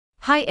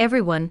Hi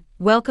everyone,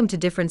 welcome to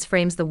Difference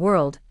Frames the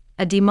World,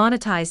 a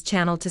demonetized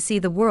channel to see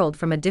the world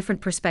from a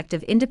different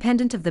perspective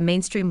independent of the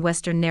mainstream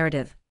Western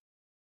narrative.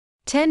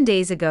 10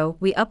 days ago,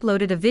 we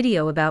uploaded a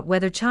video about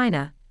whether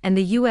China and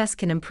the US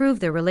can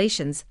improve their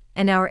relations,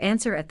 and our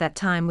answer at that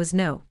time was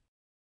no.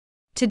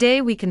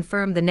 Today we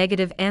confirm the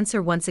negative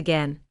answer once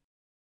again.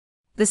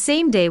 The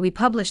same day we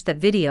published that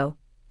video,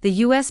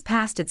 the US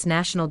passed its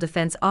National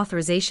Defense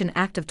Authorization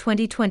Act of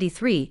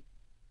 2023,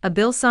 a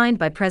bill signed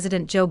by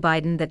President Joe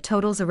Biden that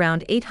totals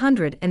around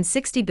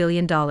 $860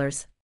 billion.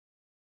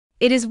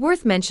 It is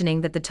worth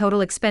mentioning that the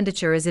total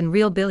expenditure is in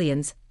real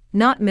billions,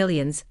 not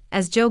millions,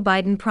 as Joe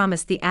Biden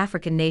promised the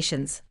African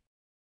nations.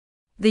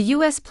 The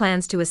U.S.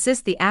 plans to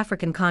assist the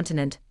African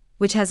continent,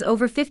 which has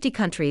over 50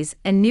 countries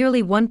and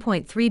nearly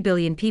 1.3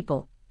 billion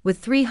people,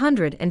 with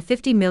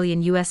 $350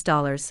 million US.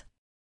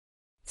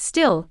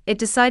 Still, it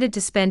decided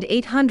to spend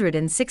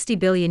 $860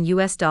 billion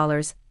US,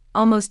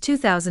 almost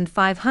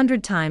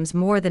 2,500 times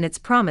more than its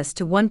promise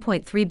to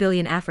 1.3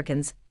 billion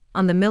Africans,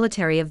 on the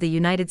military of the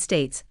United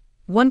States,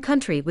 one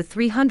country with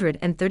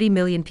 330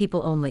 million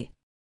people only.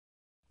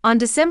 On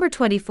December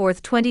 24,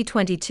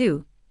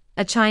 2022,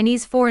 a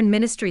Chinese Foreign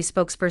Ministry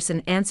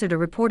spokesperson answered a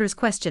reporter's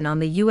question on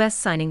the U.S.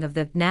 signing of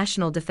the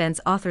National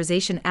Defense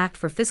Authorization Act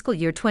for fiscal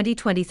year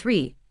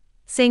 2023,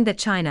 saying that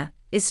China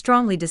is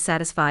strongly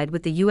dissatisfied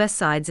with the U.S.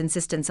 side's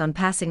insistence on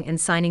passing and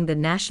signing the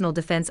National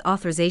Defense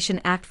Authorization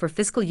Act for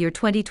fiscal year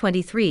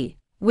 2023,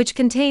 which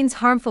contains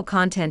harmful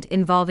content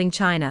involving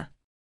China.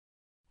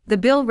 The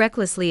bill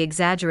recklessly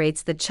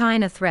exaggerates the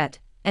China threat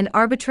and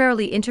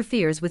arbitrarily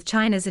interferes with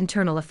China's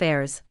internal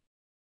affairs.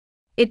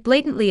 It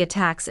blatantly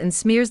attacks and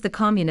smears the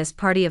Communist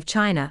Party of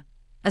China,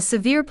 a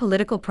severe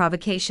political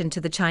provocation to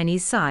the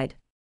Chinese side.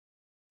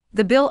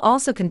 The bill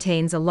also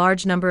contains a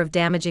large number of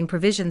damaging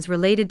provisions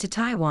related to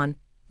Taiwan,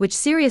 which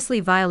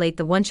seriously violate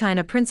the One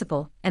China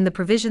principle and the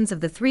provisions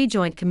of the three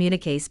joint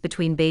communiques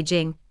between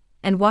Beijing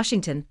and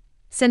Washington,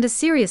 send a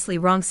seriously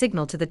wrong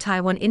signal to the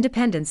Taiwan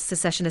independence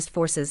secessionist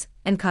forces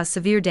and cause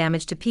severe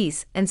damage to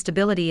peace and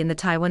stability in the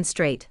Taiwan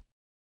Strait.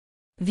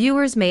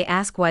 Viewers may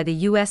ask why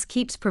the U.S.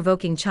 keeps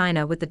provoking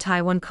China with the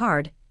Taiwan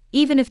card,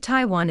 even if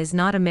Taiwan is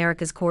not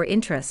America's core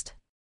interest.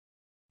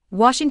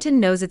 Washington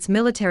knows its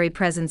military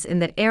presence in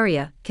that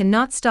area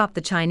cannot stop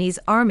the Chinese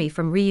army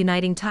from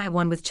reuniting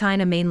Taiwan with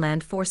China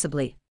mainland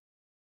forcibly.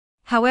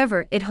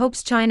 However, it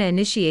hopes China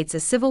initiates a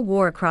civil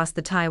war across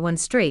the Taiwan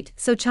Strait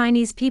so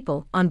Chinese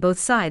people on both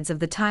sides of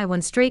the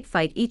Taiwan Strait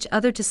fight each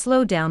other to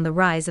slow down the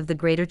rise of the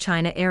Greater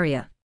China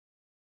area.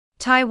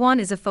 Taiwan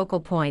is a focal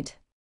point.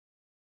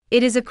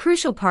 It is a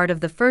crucial part of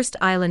the first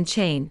island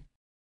chain.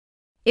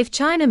 If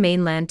China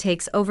mainland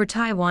takes over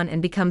Taiwan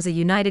and becomes a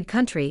united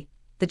country,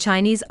 the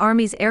Chinese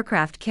Army's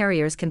aircraft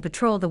carriers can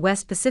patrol the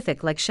West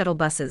Pacific like shuttle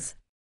buses.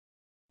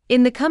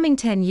 In the coming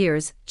 10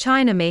 years,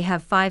 China may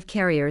have 5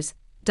 carriers,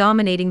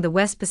 dominating the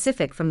West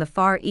Pacific from the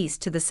Far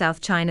East to the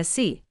South China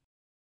Sea.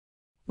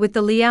 With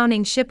the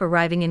Liaoning ship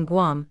arriving in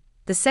Guam,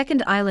 the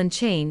second island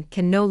chain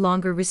can no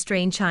longer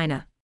restrain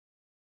China.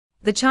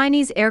 The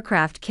Chinese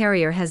aircraft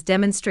carrier has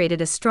demonstrated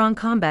a strong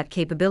combat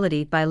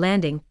capability by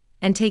landing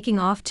and taking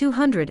off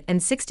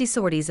 260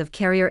 sorties of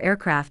carrier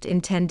aircraft in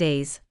 10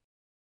 days.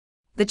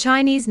 The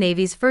Chinese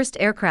Navy's first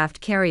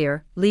aircraft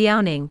carrier,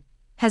 Liaoning,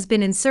 has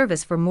been in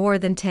service for more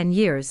than 10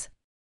 years.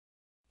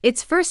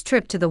 Its first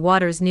trip to the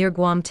waters near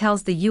Guam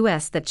tells the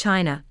U.S. that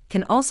China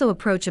can also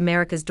approach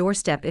America's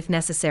doorstep if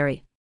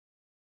necessary.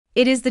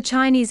 It is the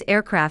Chinese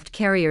aircraft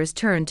carrier's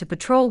turn to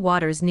patrol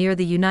waters near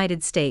the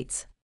United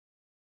States.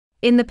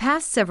 In the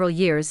past several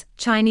years,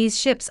 Chinese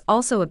ships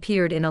also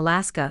appeared in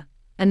Alaska,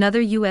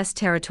 another U.S.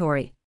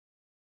 territory.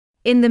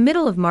 In the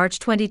middle of March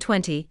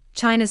 2020,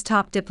 China's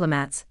top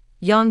diplomats,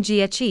 Yang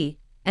Jiechi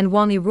and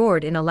Wang Yi,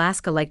 roared in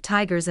Alaska like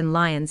tigers and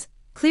lions,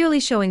 clearly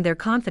showing their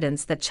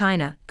confidence that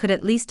China could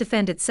at least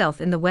defend itself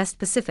in the West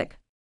Pacific.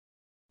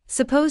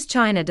 Suppose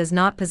China does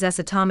not possess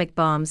atomic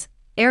bombs,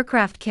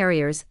 aircraft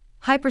carriers,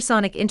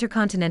 hypersonic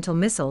intercontinental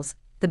missiles,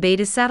 the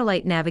Beta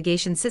satellite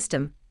navigation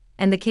system,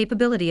 and the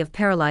capability of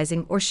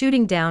paralyzing or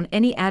shooting down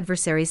any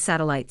adversary's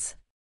satellites.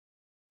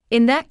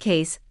 In that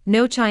case,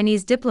 no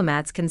Chinese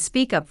diplomats can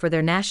speak up for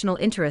their national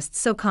interests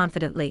so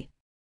confidently.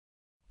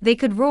 They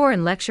could roar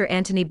and lecture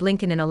Antony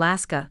Blinken in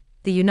Alaska,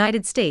 the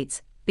United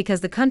States,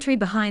 because the country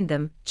behind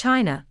them,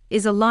 China,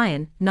 is a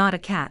lion, not a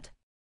cat.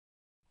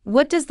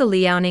 What does the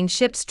Liaoning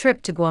ship's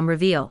trip to Guam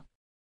reveal?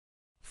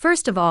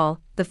 First of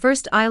all, the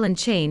first island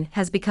chain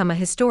has become a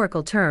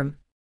historical term.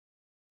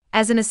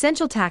 As an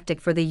essential tactic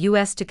for the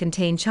U.S. to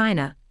contain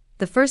China,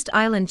 the first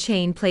island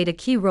chain played a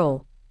key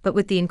role, but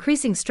with the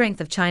increasing strength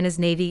of China's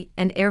Navy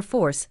and Air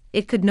Force,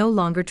 it could no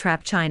longer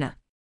trap China.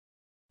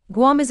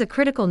 Guam is a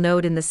critical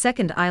node in the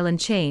second island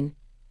chain,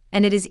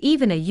 and it is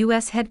even a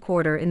U.S.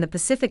 headquarter in the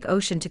Pacific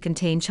Ocean to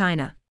contain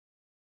China.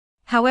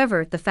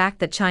 However, the fact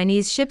that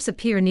Chinese ships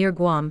appear near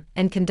Guam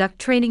and conduct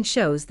training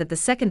shows that the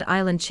second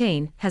island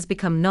chain has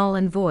become null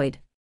and void.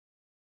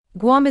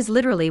 Guam is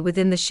literally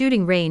within the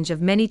shooting range of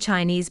many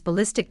Chinese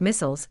ballistic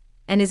missiles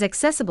and is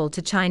accessible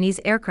to Chinese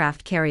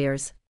aircraft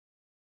carriers.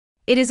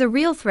 It is a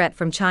real threat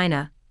from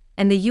China,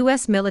 and the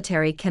U.S.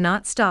 military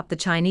cannot stop the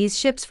Chinese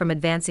ships from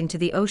advancing to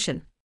the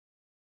ocean.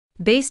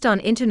 Based on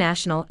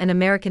international and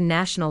American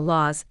national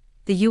laws,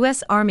 the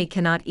U.S. Army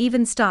cannot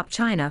even stop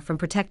China from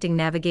protecting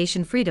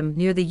navigation freedom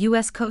near the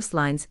U.S.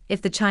 coastlines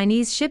if the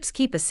Chinese ships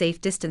keep a safe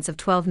distance of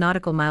 12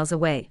 nautical miles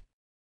away.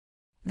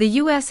 The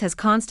U.S. has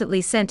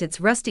constantly sent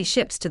its rusty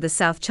ships to the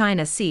South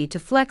China Sea to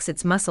flex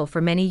its muscle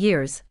for many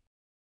years.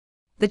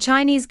 The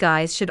Chinese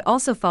guys should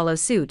also follow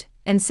suit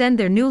and send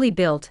their newly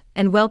built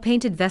and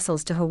well-painted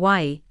vessels to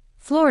Hawaii,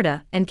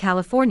 Florida, and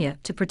California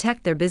to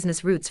protect their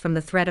business routes from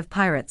the threat of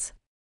pirates.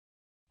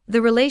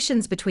 The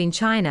relations between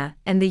China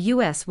and the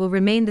U.S. will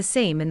remain the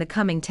same in the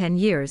coming 10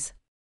 years.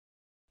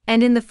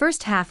 And in the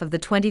first half of the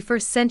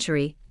 21st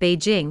century,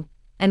 Beijing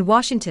and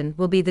Washington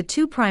will be the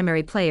two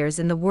primary players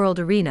in the world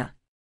arena.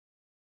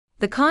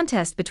 The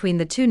contest between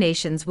the two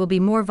nations will be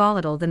more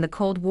volatile than the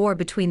Cold War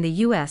between the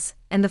U.S.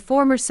 and the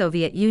former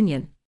Soviet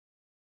Union.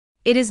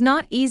 It is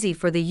not easy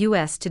for the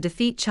U.S. to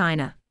defeat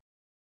China.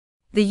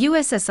 The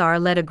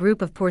USSR led a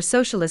group of poor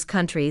socialist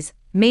countries,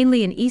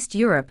 mainly in East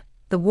Europe,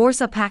 the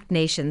Warsaw Pact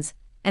nations,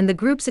 and the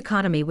group's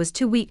economy was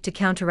too weak to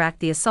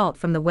counteract the assault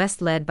from the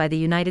West led by the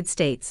United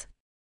States.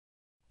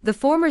 The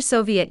former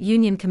Soviet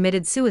Union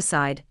committed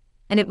suicide,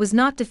 and it was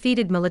not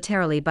defeated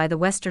militarily by the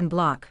Western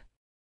Bloc.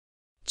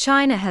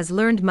 China has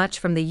learned much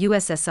from the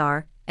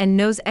USSR and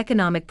knows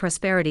economic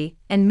prosperity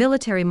and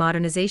military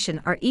modernization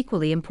are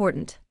equally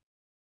important.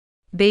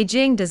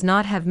 Beijing does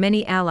not have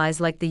many allies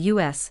like the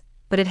US,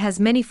 but it has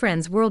many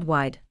friends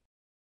worldwide.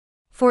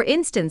 For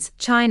instance,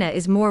 China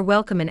is more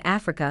welcome in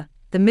Africa,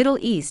 the Middle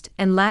East,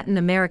 and Latin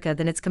America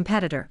than its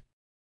competitor.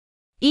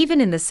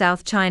 Even in the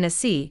South China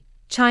Sea,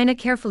 China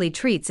carefully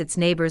treats its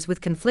neighbors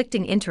with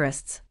conflicting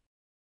interests.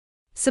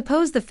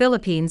 Suppose the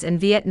Philippines and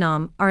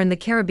Vietnam are in the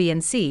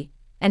Caribbean Sea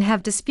and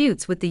have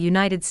disputes with the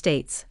United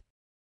States.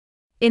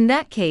 In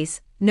that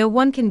case, no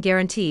one can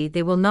guarantee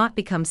they will not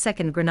become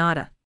second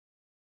Grenada.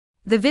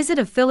 The visit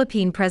of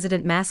Philippine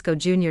President Marcos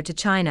Jr. to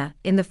China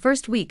in the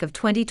first week of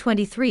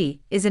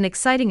 2023 is an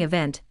exciting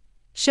event,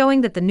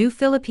 showing that the new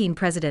Philippine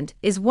president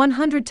is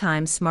 100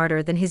 times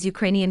smarter than his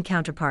Ukrainian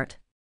counterpart.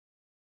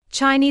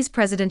 Chinese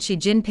President Xi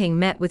Jinping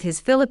met with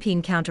his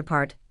Philippine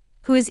counterpart,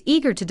 who is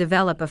eager to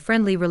develop a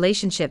friendly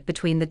relationship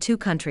between the two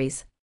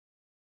countries.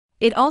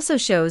 It also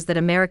shows that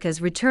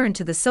America's return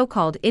to the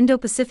so-called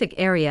Indo-Pacific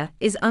area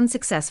is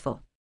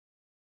unsuccessful.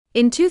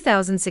 In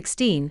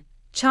 2016,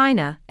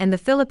 China and the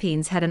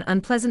Philippines had an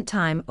unpleasant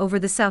time over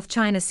the South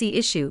China Sea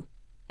issue,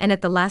 and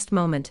at the last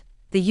moment,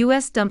 the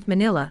U.S. dumped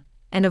Manila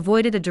and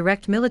avoided a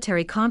direct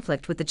military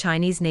conflict with the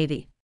Chinese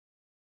Navy.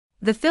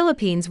 The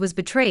Philippines was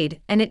betrayed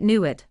and it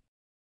knew it.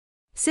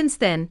 Since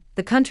then,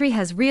 the country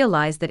has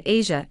realized that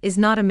Asia is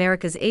not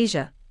America's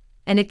Asia,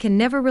 and it can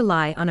never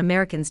rely on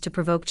Americans to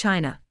provoke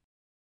China.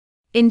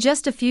 In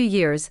just a few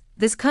years,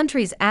 this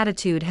country's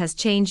attitude has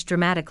changed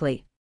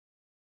dramatically.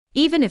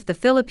 Even if the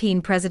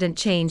Philippine president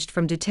changed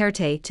from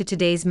Duterte to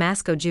today's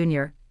Marcos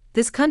Jr.,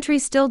 this country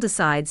still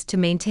decides to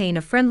maintain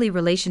a friendly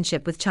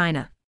relationship with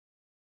China.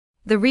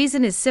 The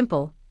reason is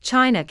simple: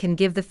 China can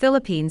give the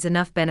Philippines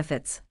enough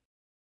benefits.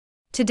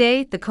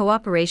 Today, the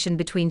cooperation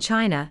between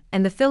China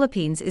and the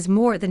Philippines is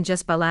more than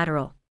just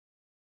bilateral.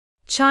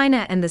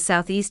 China and the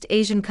Southeast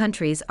Asian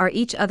countries are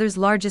each other's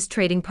largest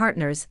trading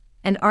partners,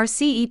 and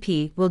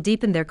RCEP will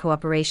deepen their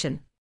cooperation.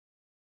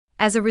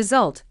 As a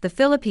result, the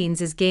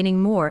Philippines is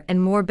gaining more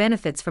and more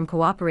benefits from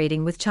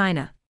cooperating with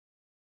China.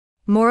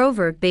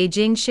 Moreover,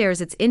 Beijing shares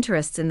its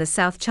interests in the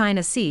South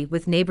China Sea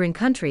with neighboring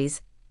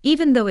countries,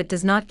 even though it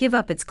does not give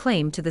up its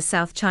claim to the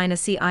South China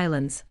Sea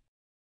islands.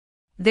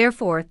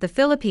 Therefore, the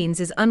Philippines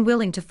is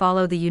unwilling to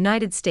follow the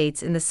United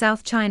States in the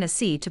South China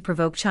Sea to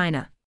provoke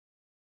China.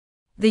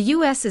 The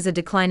U.S. is a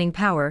declining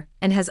power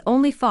and has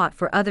only fought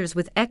for others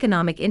with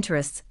economic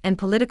interests and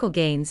political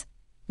gains,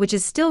 which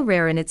is still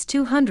rare in its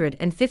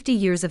 250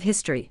 years of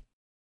history.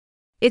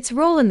 Its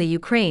role in the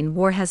Ukraine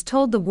war has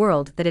told the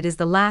world that it is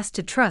the last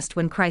to trust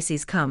when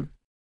crises come.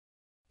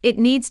 It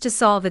needs to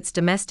solve its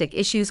domestic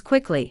issues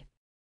quickly.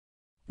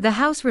 The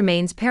House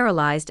remains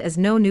paralyzed as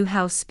no new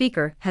House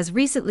Speaker has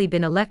recently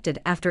been elected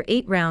after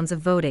 8 rounds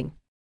of voting.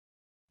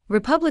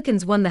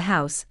 Republicans won the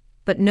House,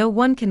 but no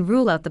one can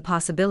rule out the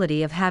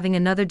possibility of having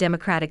another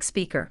Democratic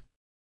Speaker.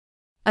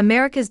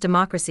 America's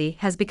democracy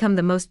has become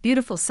the most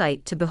beautiful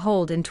sight to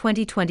behold in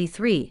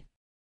 2023.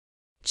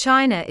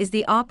 China is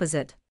the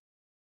opposite.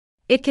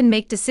 It can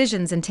make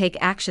decisions and take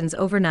actions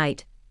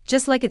overnight,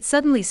 just like it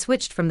suddenly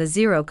switched from the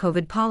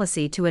zero-COVID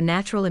policy to a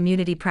natural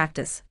immunity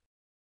practice.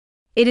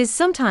 It is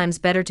sometimes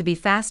better to be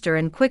faster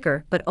and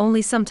quicker, but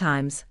only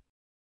sometimes.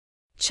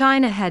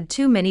 China had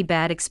too many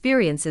bad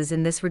experiences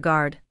in this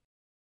regard.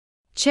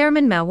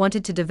 Chairman Mao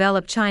wanted to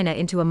develop China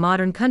into a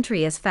modern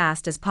country as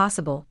fast as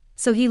possible,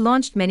 so he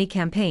launched many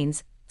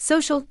campaigns,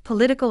 social,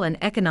 political, and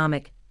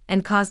economic,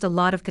 and caused a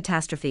lot of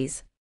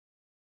catastrophes.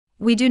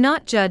 We do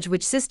not judge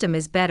which system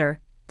is better,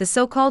 the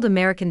so-called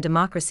American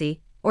democracy,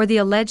 or the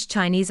alleged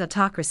Chinese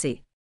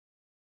autocracy.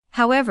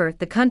 However,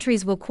 the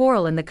countries will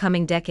quarrel in the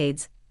coming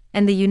decades,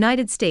 and the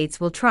United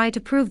States will try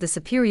to prove the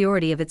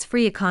superiority of its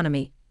free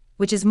economy,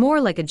 which is more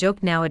like a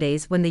joke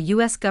nowadays when the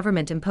US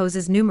government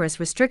imposes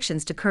numerous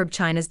restrictions to curb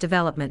China's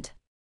development.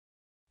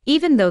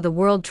 Even though the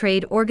World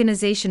Trade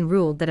Organization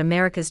ruled that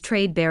America's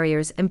trade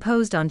barriers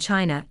imposed on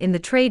China in the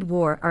trade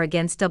war are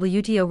against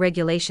WTO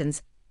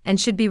regulations and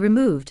should be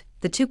removed,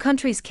 the two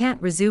countries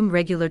can't resume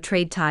regular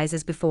trade ties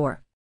as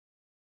before.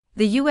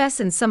 The US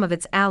and some of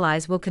its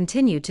allies will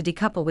continue to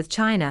decouple with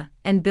China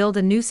and build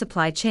a new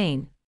supply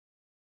chain.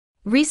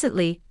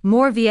 Recently,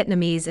 more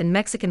Vietnamese and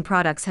Mexican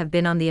products have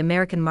been on the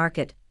American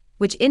market,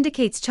 which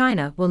indicates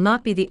China will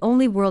not be the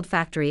only world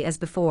factory as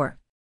before.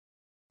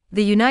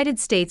 The United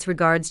States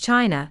regards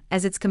China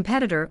as its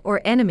competitor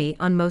or enemy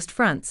on most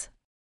fronts.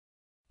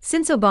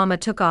 Since Obama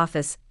took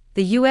office,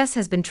 the US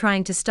has been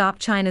trying to stop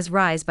China's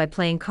rise by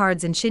playing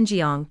cards in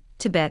Xinjiang,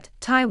 Tibet,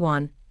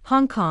 Taiwan,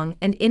 Hong Kong,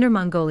 and Inner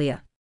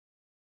Mongolia.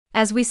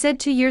 As we said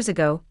 2 years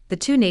ago, the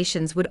two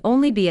nations would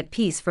only be at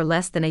peace for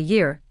less than a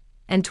year,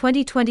 and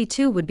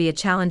 2022 would be a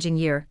challenging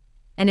year,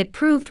 and it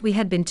proved we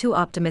had been too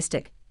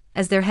optimistic,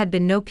 as there had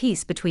been no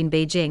peace between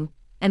Beijing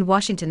and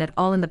Washington at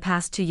all in the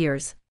past 2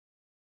 years.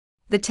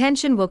 The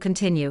tension will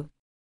continue.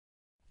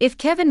 If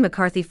Kevin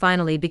McCarthy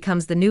finally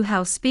becomes the new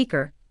House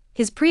Speaker,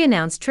 his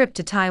pre-announced trip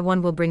to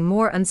Taiwan will bring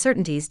more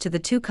uncertainties to the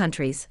two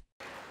countries.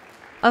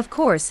 Of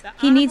course,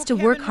 he needs to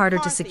work harder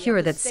to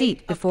secure that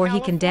seat before he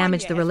can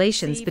damage the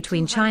relations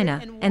between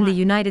China and the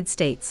United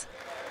States.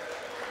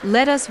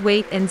 Let us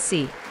wait and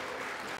see.